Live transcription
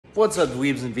What's up,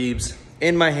 dweebs and veebs?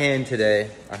 In my hand today,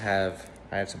 I have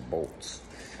some bolts.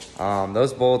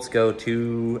 Those bolts go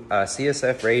to a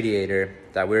CSF radiator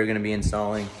that we're gonna be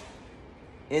installing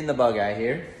in the bug eye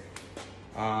here.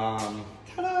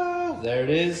 Ta-da! There it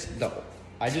is.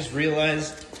 I just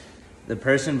realized the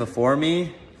person before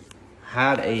me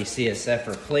had a CSF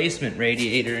replacement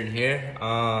radiator in here.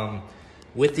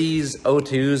 With these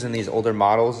O2s and these older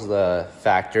models, the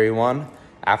factory one,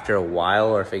 after a while,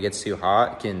 or if it gets too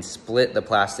hot, can split the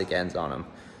plastic ends on them.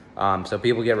 So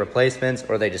people get replacements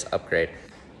or they just upgrade.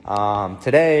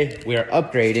 Today we are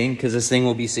upgrading because this thing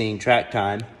will be seeing track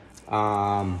time.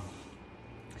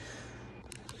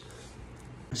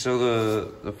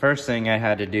 So the first thing I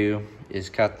had to do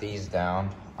is cut these down.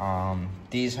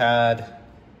 These had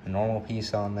a normal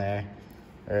piece on there,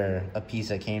 or a piece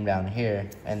that came down here,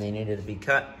 and they needed to be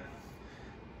cut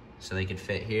so they could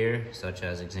fit here, such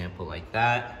as example like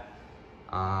that.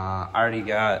 I already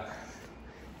got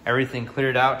everything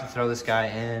cleared out to throw this guy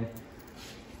in.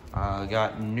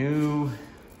 Got new,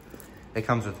 it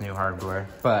comes with new hardware,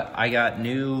 but I got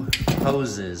new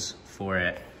hoses for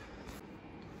it.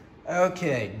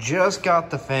 Okay, just got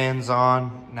the fans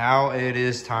on. Now it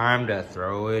is time to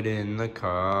throw it in the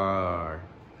car.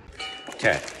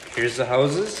 Okay, here's the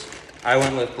hoses. I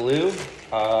went with blue.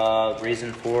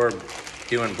 Reason for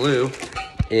doing blue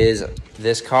is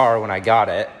this car, when I got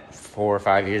it 4 or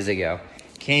 5 years ago,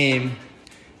 came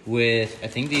with, I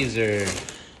think these are,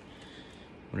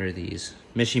 what are these?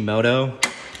 Mishimoto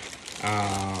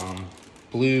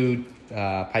blue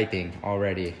piping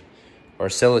already, or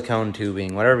silicone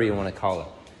tubing, whatever you want to call it.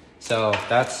 So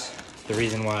that's the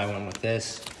reason why I went with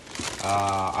this.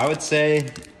 I would say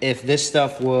if this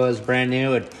stuff was brand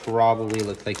new, it'd probably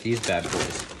look like these bad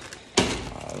boys.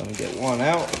 Let me get one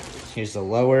out. Here's the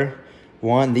lower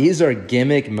one. These are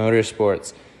Gimmick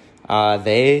Motorsports.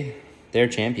 They're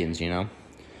champions, you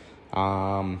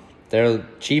know. They're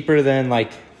cheaper than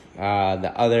like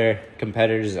the other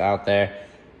competitors out there.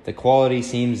 The quality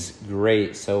seems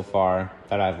great so far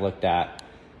that I've looked at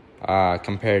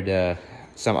compared to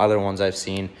some other ones I've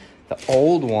seen. The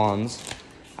old ones,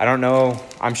 I don't know.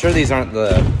 I'm sure these aren't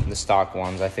the stock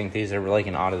ones. I think these are like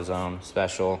an AutoZone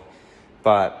special,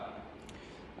 but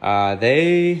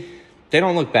they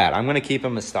don't look bad. I'm gonna keep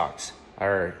them as stocks,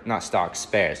 or not stocks,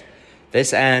 spares.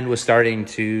 This end was starting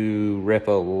to rip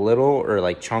a little, or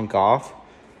like chunk off,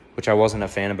 which I wasn't a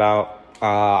fan about.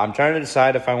 I'm trying to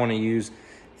decide if I want to use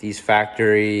these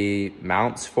factory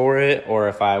mounts for it, or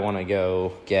if I want to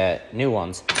go get new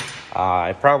ones.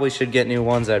 I probably should get new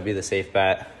ones. That'd be the safe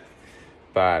bet.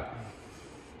 But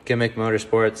Gimmick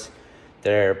Motorsports,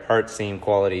 their parts seem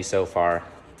quality so far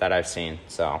that I've seen.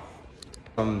 So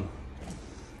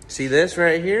see this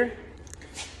right here?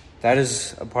 That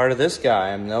is a part of this guy.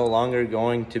 I'm no longer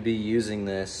going to be using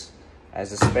this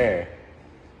as a spare.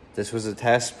 This was a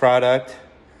test product.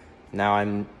 Now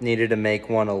I needed to make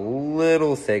one a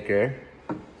little thicker.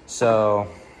 So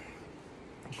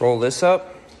roll this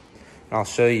up and I'll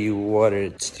show you what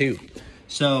it's to.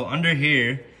 So under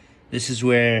here, this is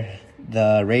where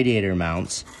the radiator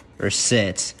mounts or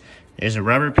sits. There's a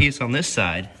rubber piece on this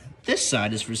side. This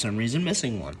side is for some reason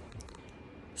missing one.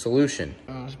 Solution.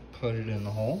 I'll just put it in the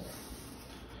hole.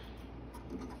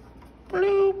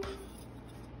 Bloop.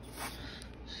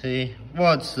 See,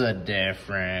 what's the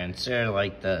difference? They're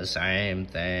like the same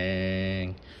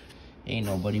thing. Ain't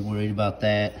nobody worried about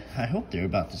that. I hope they're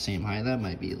about the same height. That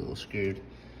might be a little screwed.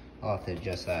 I'll have to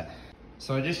adjust that.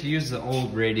 So I just used the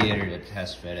old radiator to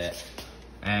test fit it.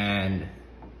 And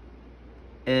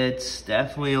it's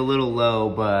definitely a little low,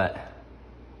 but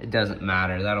it doesn't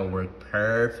matter. That'll work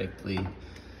perfectly.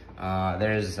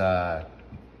 There's the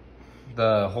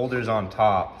holders on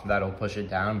top that'll push it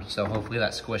down, so hopefully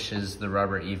that squishes the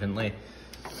rubber evenly.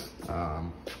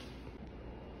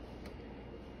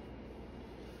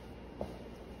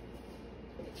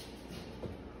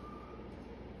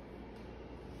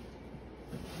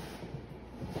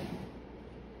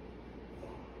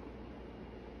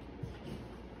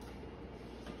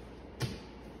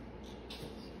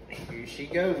 Here she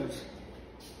goes.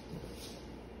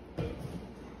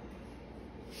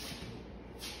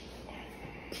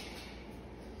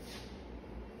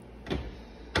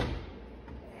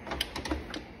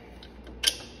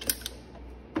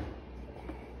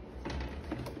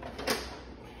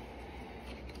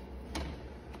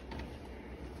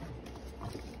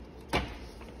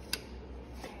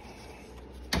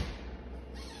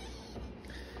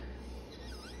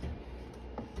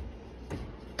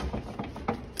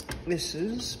 This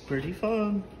is pretty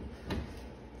fun.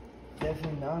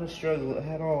 Definitely not a struggle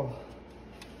at all.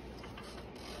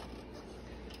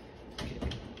 Okay,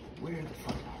 where the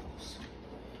fuck?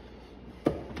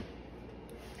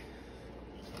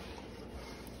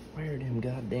 fired him,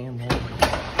 goddamn hell.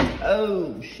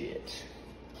 Oh, shit.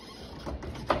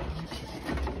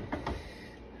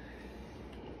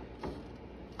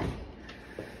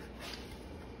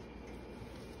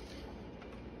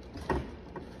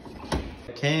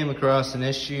 Came across an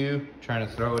issue trying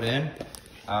to throw it in.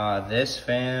 This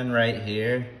fan right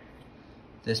here,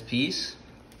 this piece,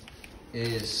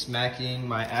 is smacking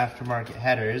my aftermarket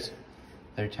headers.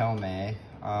 They're telling me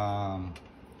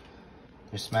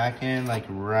they're smacking like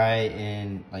right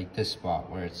in like this spot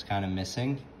where it's kind of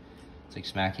missing. It's like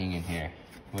smacking in here,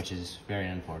 which is very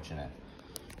unfortunate.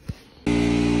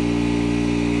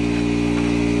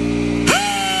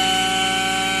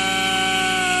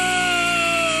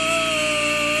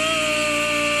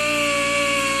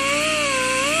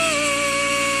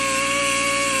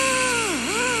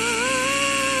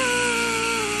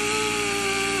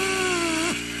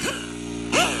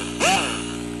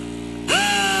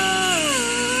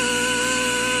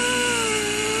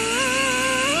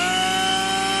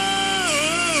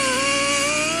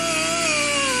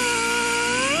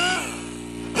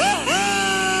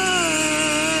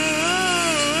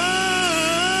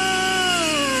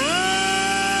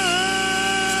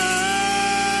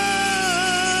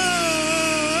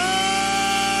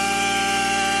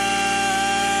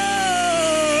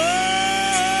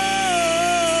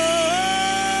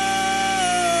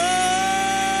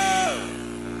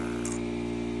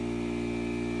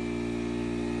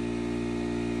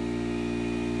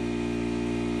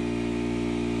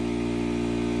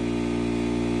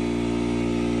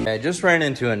 I just ran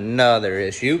into another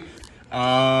issue.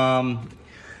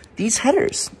 These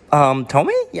headers,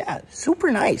 Tommy, yeah, super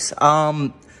nice.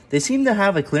 They seem to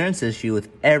have a clearance issue with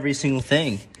every single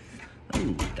thing.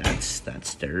 Ooh,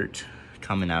 that's dirt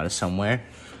coming out of somewhere.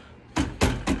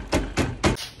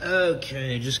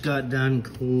 Okay, just got done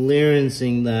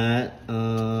clearancing that.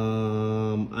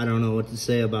 I don't know what to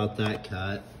say about that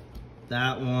cut.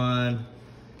 That one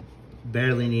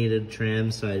barely needed trim,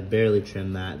 so I barely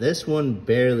trimmed that. This one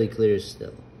barely clears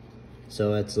still.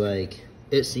 So it's like,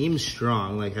 it seems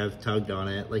strong, like I've tugged on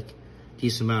it, like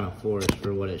decent amount of force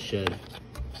for what it should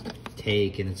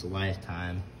take in its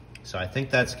lifetime. So I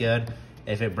think that's good.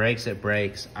 If it breaks, it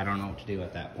breaks. I don't know what to do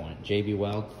at that point. JB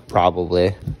Weld?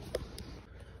 Probably.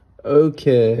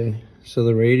 Okay, so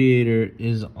the radiator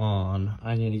is on.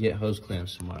 I need to get hose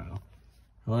clamps tomorrow.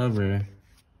 However,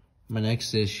 my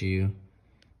next issue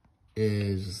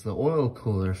is the oil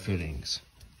cooler fittings,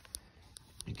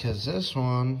 because this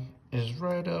one is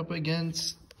right up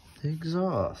against the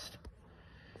exhaust.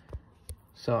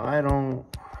 So I'm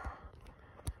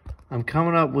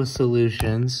coming up with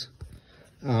solutions.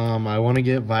 I want to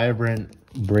get vibrant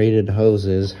braided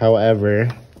hoses. However,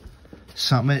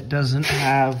 Summit doesn't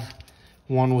have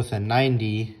one with a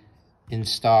 90 in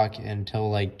stock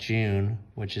until like June,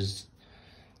 which is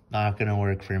not gonna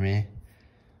work for me.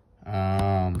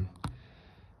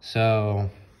 So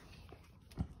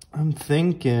I'm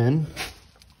thinking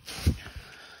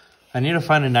I need to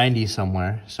find a 90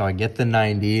 somewhere. So I get the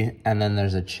 90, and then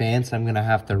there's a chance I'm gonna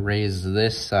have to raise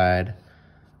this side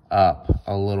up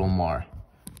a little more.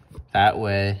 That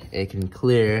way it can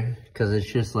clear, because it's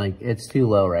just like, it's too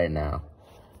low right now.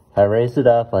 If I raised it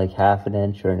up like half an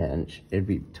inch or an inch, it'd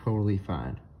be totally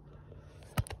fine.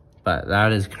 But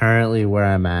that is currently where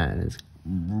I'm at, and it's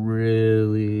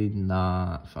really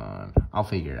not fun. I'll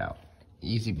figure it out.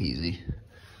 Easy peasy.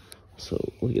 So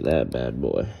look at that bad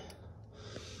boy.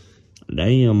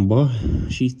 Damn, boy,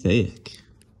 she's thick.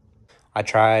 I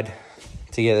tried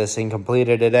to get this thing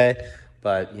completed today,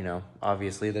 but you know,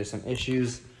 obviously there's some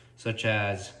issues, such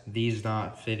as these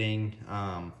not fitting.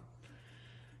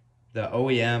 The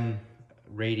OEM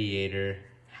radiator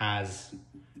has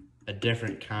a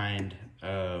different kind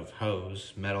of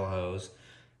hose, metal hose,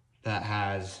 that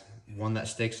has one that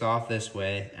sticks off this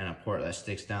way and a port that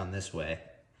sticks down this way.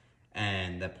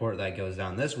 And the port that goes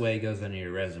down this way goes into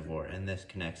your reservoir, and this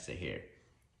connects to here.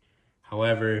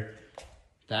 However,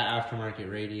 that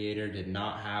aftermarket radiator did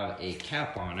not have a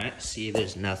cap on it. See,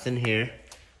 there's nothing here.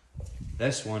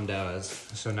 This one does.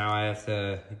 So now I have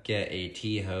to get a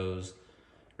T hose,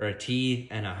 or a T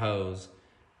and a hose,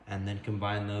 and then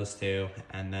combine those two,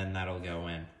 and then that'll go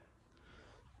in.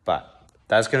 But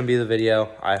that's gonna be the video.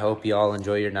 I hope you all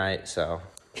enjoy your night. So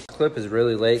this clip is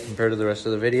really late compared to the rest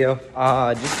of the video.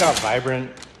 I just got vibrant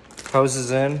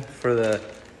hoses in for the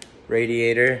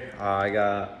radiator. I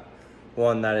got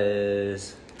one that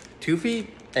is 2 feet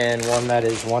and one that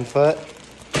is 1 foot.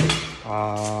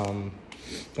 The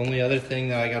only other thing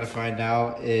that I gotta find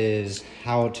out is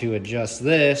how to adjust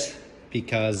this,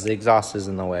 because the exhaust is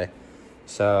in the way.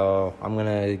 So I'm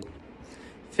gonna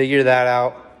figure that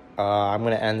out I'm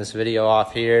gonna end this video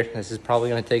off here. This is probably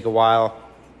gonna take a while.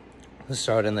 Let's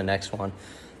start in the next one.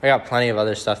 I got plenty of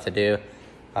other stuff to do.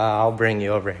 I'll bring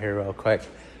you over here real quick.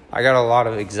 I got a lot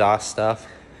of exhaust stuff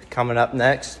coming up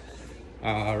next.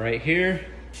 Right here,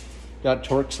 got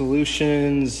torque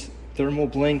solutions, thermal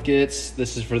blankets.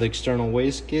 This is for the external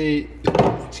wastegate.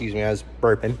 Excuse me, I was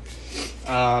burping.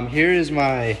 Here is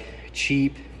my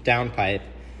cheap downpipe,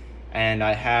 and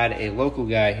I had a local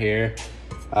guy here,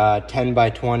 10 by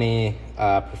 20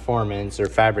 performance or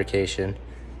fabrication.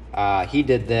 He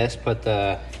did this, put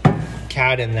the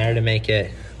CAD in there to make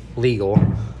it legal.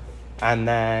 And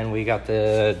then we got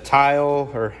the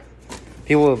tile, or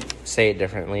people say it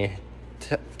differently,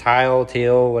 tile,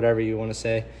 teal, whatever you want to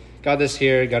say. Got this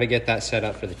here, got to get that set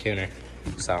up for the tuner.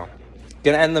 So,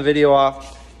 gonna end the video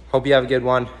off. Hope you have a good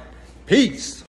one. Peace.